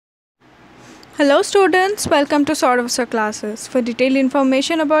Hello students, welcome to Sort-of-Sir classes. For detailed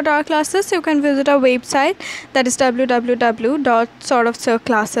information about our classes, you can visit our website, that is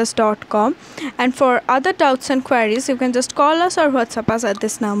www.sortofsirclasses.com, and for other doubts and queries, you can just call us or WhatsApp us at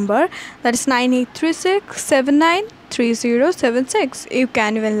this number, that is 9836793076. You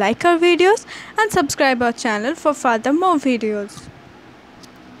can even like our videos and subscribe our channel for further more videos.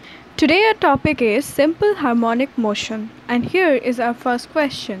 Today our topic is simple harmonic motion, and here is our first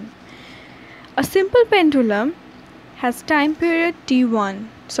question. A simple pendulum has time period t1.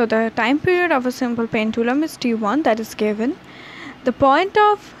 So the time period of a simple pendulum is t1, that is given. The point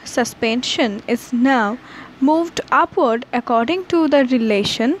of suspension is now moved upward according to the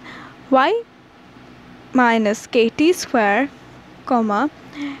relation y minus kt square,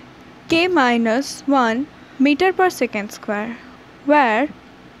 k minus 1 meter per second square, where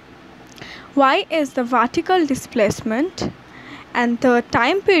y is the vertical displacement and the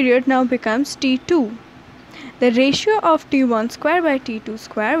time period now becomes t2. The ratio of t1 square by t2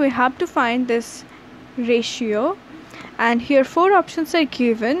 square, we have to find this ratio, and here four options are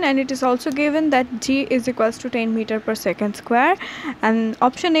given, and it is also given that g is equals to 10 meter per second square, and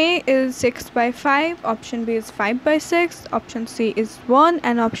option A is 6 by 5, option B is 5 by 6, option C is 1,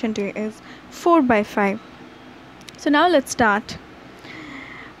 and option D is 4 by 5. So now let's start.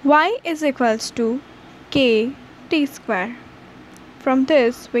 Y is equals to kt square. From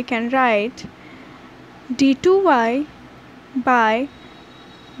this we can write d2y by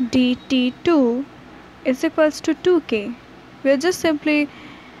dt2 is equals to 2k. We are just simply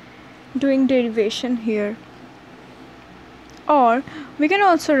doing derivation here. Or we can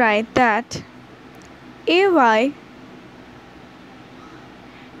also write that ay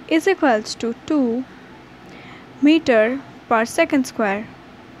is equals to 2 meter per second square,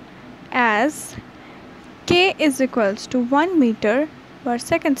 as k is equals to 1 meter per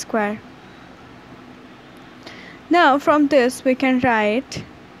second square. Now from this we can write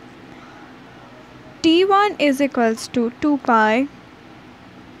t1 is equals to 2 pi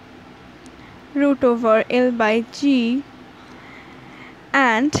root over L by G,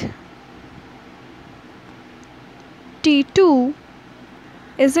 and t2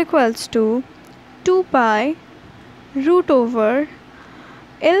 is equals to 2 pi root over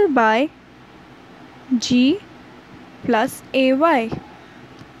L by G plus ay.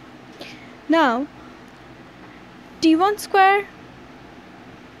 Now t1 square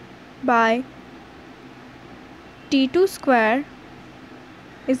by t2 square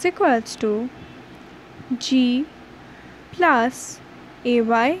is equals to g plus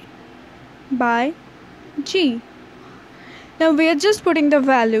ay by g. Now we are just putting the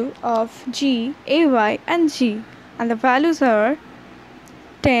value of g, ay and g, and the values are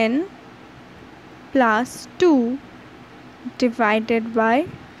 10 plus 2 divided by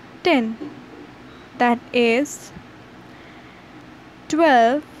 10, that is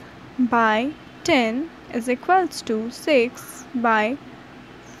 12 by 10 is equals to 6 by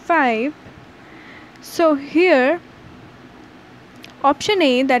 5. So here option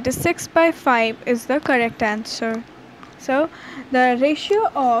A, that is 6 by 5, is the correct answer. So the ratio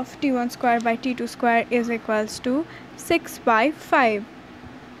of t1 square by t2 square is equals to 6 by 5.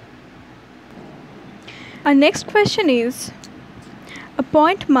 Our next question is, a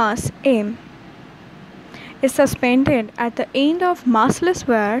point mass M is suspended at the end of massless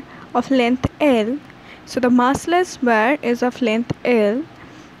wire of length L. So the massless wire is of length L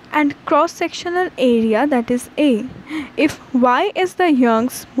and cross-sectional area, that is A. If Y is the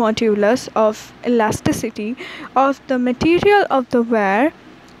Young's modulus of elasticity of the material of the wire,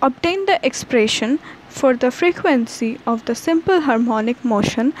 obtain the expression for the frequency of the simple harmonic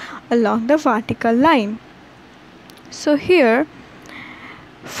motion along the vertical line. So here,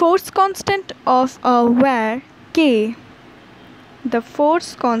 force constant of a wire K, the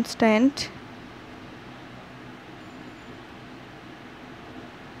force constant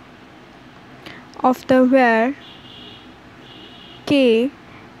of the wire K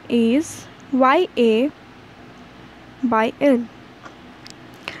is YA by L.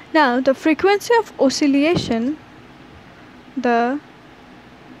 Now the frequency of oscillation, the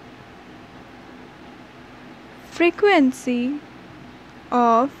frequency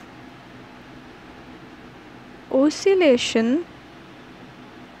of oscillation,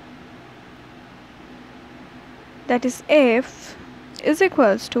 that is F, is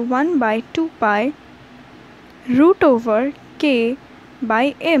equals to 1 by 2 pi root over K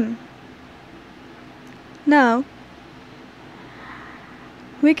by M. Now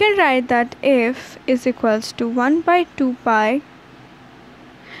we can write that F is equals to 1 by 2 pi.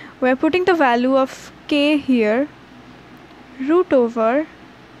 We are putting the value of K here, root over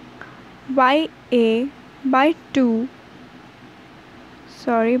YA by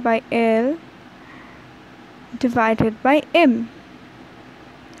L divided by M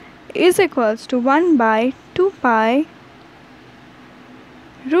is equals to 1 by 2 pi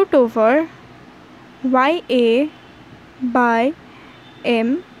root over YA by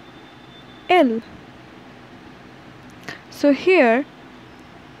ML. So here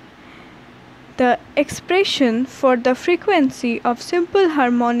the expression for the frequency of simple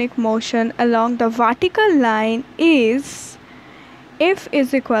harmonic motion along the vertical line is F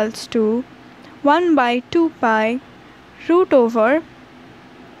is equals to 1 by 2 pi root over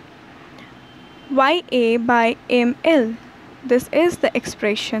YA by ML. This is the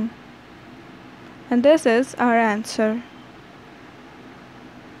expression, and this is our answer.